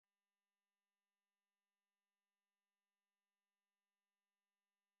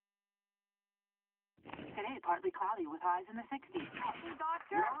today, partly cloudy with highs in the 60s.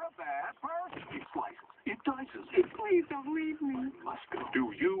 Doctor? You're a bad person. It slices. It dices. It Please don't leave me. must go.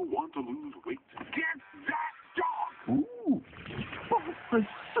 Do you want to lose weight? Get that dog! Ooh. Oh, a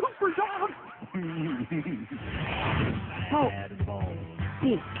super dog. Oh.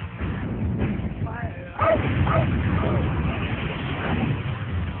 Speak.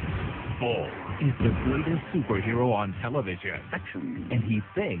 Bull is the greatest superhero on television, Action. and he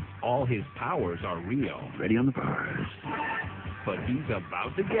thinks all his powers are real. Ready on the bars. But he's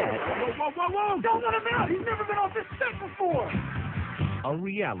about to get Whoa! Don't let him out! He's never been off this set before! a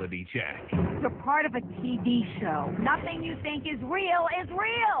reality check. You're part of a TV show. Nothing you think is real is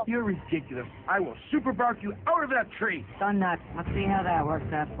real. You're ridiculous. I will super bark you out of that tree. Done that. Let's see how that works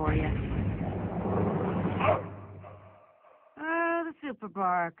out for you. Oh, the super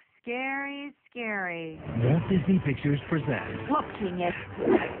bark. Scary, scary. Walt Disney Pictures presents Look, genius.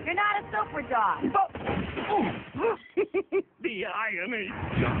 You're not a super dog. The Irony.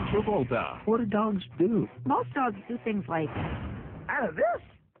 John Travolta. What do dogs do? Most dogs do things like Out of this?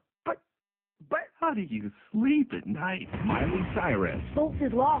 But how do you sleep at night? Miley Cyrus. Bolt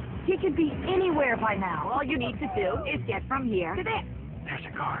is lost. He could be anywhere by now. All you need to do is get from here to there. There's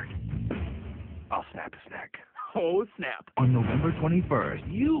a guard. I'll snap his neck. Oh, snap. On November 21st.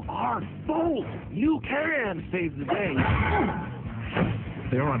 You are bold. You can save the day.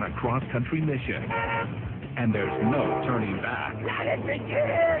 They're on a cross-country mission, and there's no turning back. Let it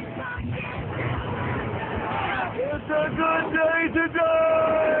begin! It's a good day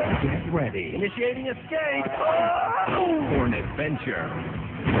today! Get ready Initiating escape! for an adventure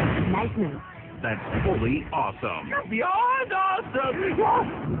Nice move. that's fully awesome. Beyond awesome!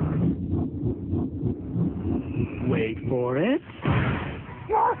 Wait for it.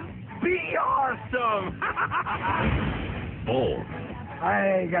 Be awesome! Bull.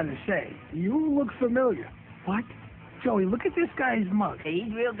 I gotta say, you look familiar. What? Joey, look at this guy's mug.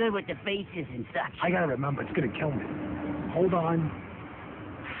 He's real good with the faces and such. I gotta remember, it's gonna kill me. Hold on.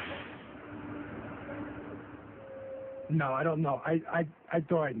 No, I don't know. I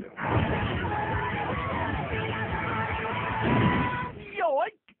thought I knew.